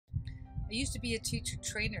I used to be a teacher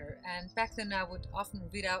trainer, and back then I would often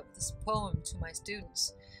read out this poem to my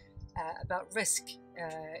students about risk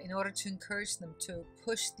in order to encourage them to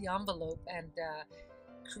push the envelope and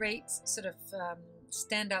create sort of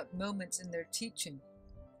standout moments in their teaching.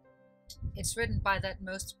 It's written by that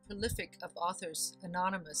most prolific of authors,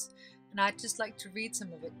 Anonymous, and I'd just like to read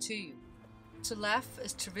some of it to you. To laugh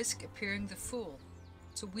is to risk appearing the fool.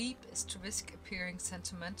 To weep is to risk appearing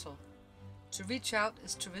sentimental. To reach out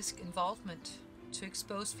is to risk involvement. To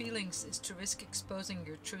expose feelings is to risk exposing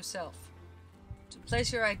your true self. To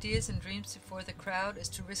place your ideas and dreams before the crowd is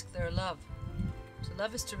to risk their love. To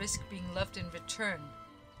love is to risk being loved in return.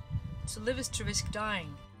 To live is to risk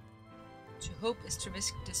dying. To hope is to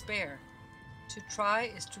risk despair. To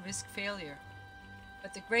try is to risk failure.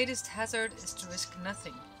 But the greatest hazard is to risk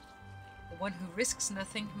nothing. The one who risks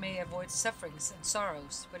nothing may avoid sufferings and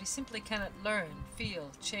sorrows, but he simply cannot learn, feel,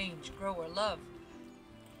 change, grow, or love.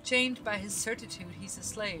 Chained by his certitude, he's a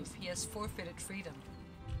slave. He has forfeited freedom.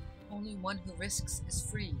 Only one who risks is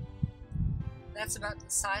free. That's about the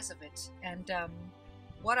size of it. And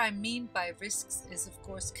what I mean by risks is, of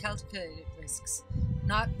course, calculated risks,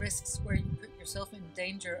 not risks where you put yourself in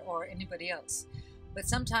danger or anybody else. But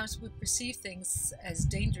sometimes we perceive things as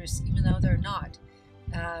dangerous even though they're not.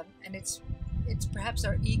 And it's perhaps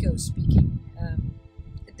our ego speaking.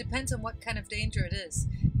 It depends on what kind of danger it is.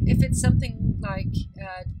 If it's something like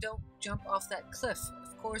don't jump off that cliff,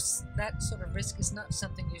 of course that sort of risk is not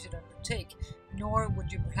something you should undertake, nor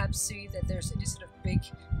would you perhaps see that there's any sort of big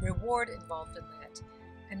reward involved in that.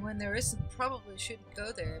 And when there isn't, probably shouldn't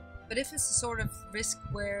go there. But if it's a sort of risk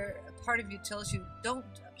where a part of you tells you don't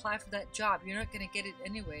apply for that job, you're not going to get it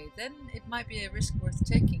anyway, then it might be a risk worth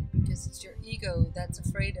taking, because it's your ego that's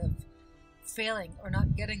afraid of failing or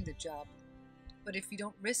not getting the job. But if you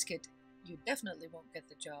don't risk it, you definitely won't get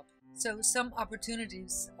the job. So some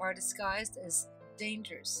opportunities are disguised as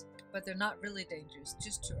dangers, but they're not really dangers,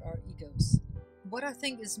 just to our egos. What I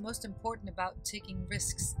think is most important about taking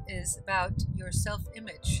risks is about your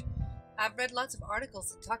self-image. I've read lots of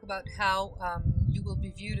articles that talk about how you will be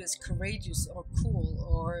viewed as courageous or cool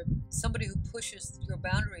or somebody who pushes your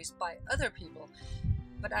boundaries by other people.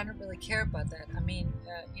 But I don't really care about that. I mean,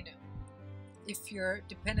 if you're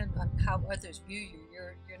dependent on how others view you,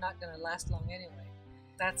 you're not going to last long anyway.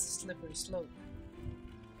 That's a slippery slope.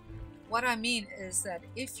 What I mean is that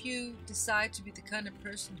if you decide to be the kind of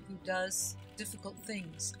person who does difficult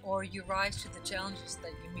things, or you rise to the challenges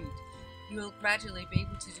that you meet, you will gradually be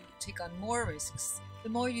able to take on more risks. The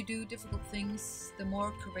more you do difficult things, the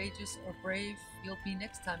more courageous or brave you'll be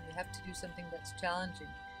next time you have to do something that's challenging.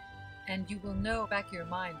 And you will know back in your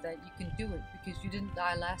mind that you can do it because you didn't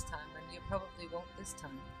die last time, and you probably won't this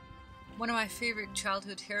time. One of my favorite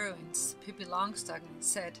childhood heroines, Pippi Longstocking,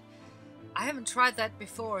 said, "I haven't tried that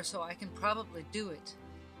before, so I can probably do it."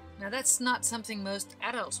 Now that's not something most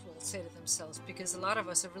adults will say to themselves, because a lot of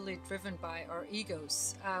us are really driven by our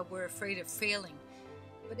egos. We're afraid of failing.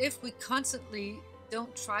 But if we constantly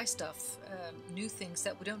don't try stuff, new things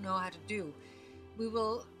that we don't know how to do, we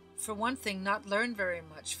will, for one thing, not learn very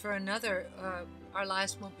much. For another, our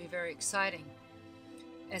lives won't be very exciting.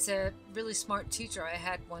 As a really smart teacher I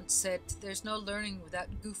had once said, there's no learning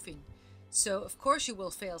without goofing. So of course you will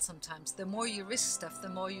fail sometimes. The more you risk stuff, the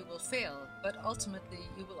more you will fail. But ultimately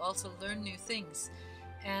you will also learn new things.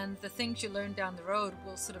 And the things you learn down the road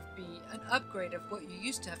will sort of be an upgrade of what you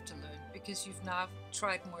used to have to learn, because you've now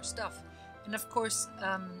tried more stuff. And of course,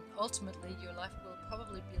 ultimately your life will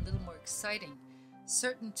probably be a little more exciting.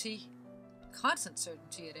 Certainty, constant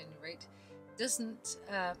certainty at any rate, doesn't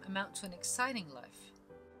amount to an exciting life.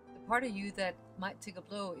 The part of you that might take a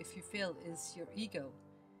blow if you fail is your ego.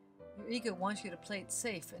 Your ego wants you to play it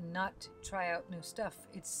safe and not try out new stuff.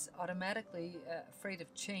 It's automatically afraid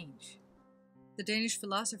of change. The Danish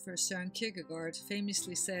philosopher Søren Kierkegaard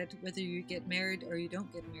famously said, whether you get married or you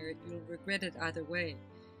don't get married, you'll regret it either way.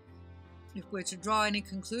 If we're to draw any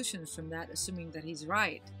conclusions from that, assuming that he's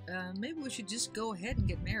right, maybe we should just go ahead and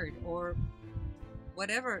get married, or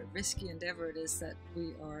whatever risky endeavor it is that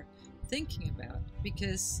we are thinking about.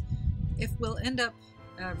 Because if we'll end up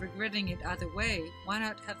regretting it either way, why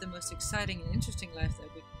not have the most exciting and interesting life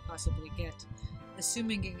that we could possibly get?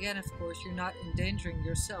 Assuming, again, of course, you're not endangering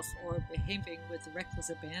yourself or behaving with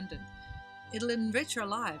reckless abandon. It'll enrich our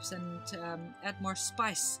lives and add more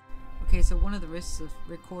spice. Okay, so one of the risks of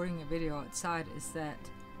recording a video outside is that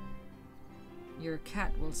your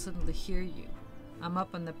cat will suddenly hear you. I'm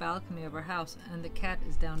up on the balcony of our house and the cat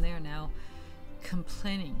is down there now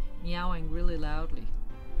complaining, meowing really loudly.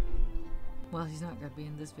 Well, he's not going to be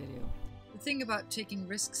in this video. The thing about taking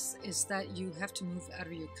risks is that you have to move out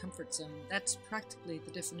of your comfort zone. That's practically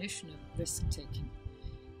the definition of risk taking.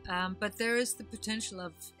 But there is the potential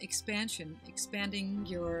of expansion, expanding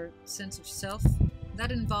your sense of self.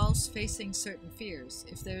 That involves facing certain fears.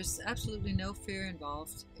 If there's absolutely no fear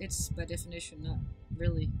involved, it's by definition not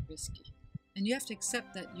really risky. And you have to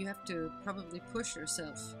accept that you have to probably push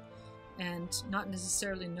yourself and not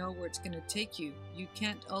necessarily know where it's going to take you. You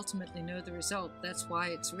can't ultimately know the result. That's why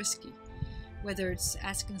it's risky. Whether it's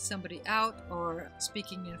asking somebody out or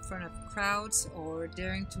speaking in front of crowds or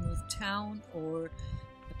daring to move town or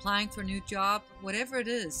applying for a new job, whatever it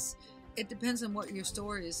is, it depends on what your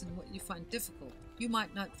story is and what you find difficult. You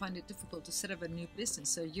might not find it difficult to set up a new business,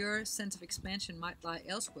 so your sense of expansion might lie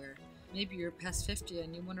elsewhere. Maybe you're past 50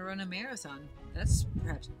 and you want to run a marathon. That's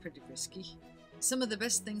perhaps pretty risky. Some of the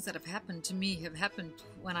best things that have happened to me have happened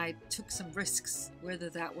when I took some risks, whether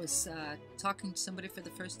that was talking to somebody for the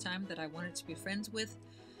first time that I wanted to be friends with,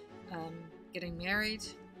 getting married,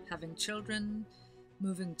 having children,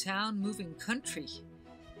 moving town, moving country.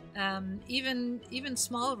 Even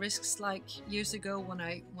small risks, like years ago when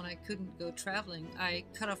I couldn't go traveling, I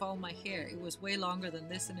cut off all my hair. It was way longer than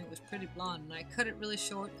this and it was pretty blonde, and I cut it really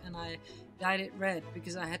short and I dyed it red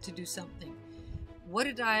because I had to do something. What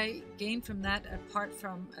did I gain from that apart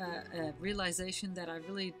from a realization that I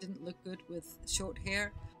really didn't look good with short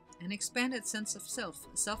hair? An expanded sense of self,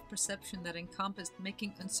 a self-perception that encompassed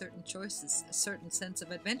making uncertain choices, a certain sense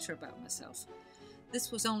of adventure about myself.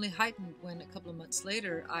 This was only heightened when a couple of months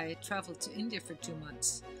later I traveled to India for 2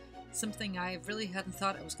 months, something I really hadn't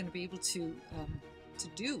thought I was going to be able to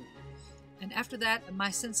do. And after that, my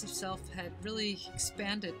sense of self had really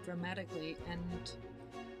expanded dramatically, and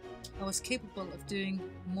I was capable of doing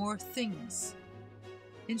more things.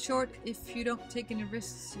 In short, if you don't take any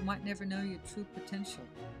risks, you might never know your true potential.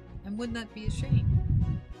 And wouldn't that be a shame?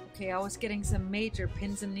 Okay, I was getting some major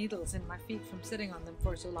pins and needles in my feet from sitting on them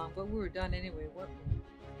for so long, but we were done anyway, weren't we?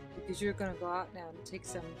 Because you're going to go out now and take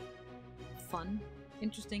some fun,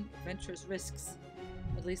 interesting, adventurous risks.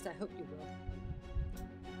 At least I hope you will.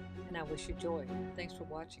 And I wish you joy. Thanks for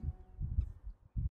watching.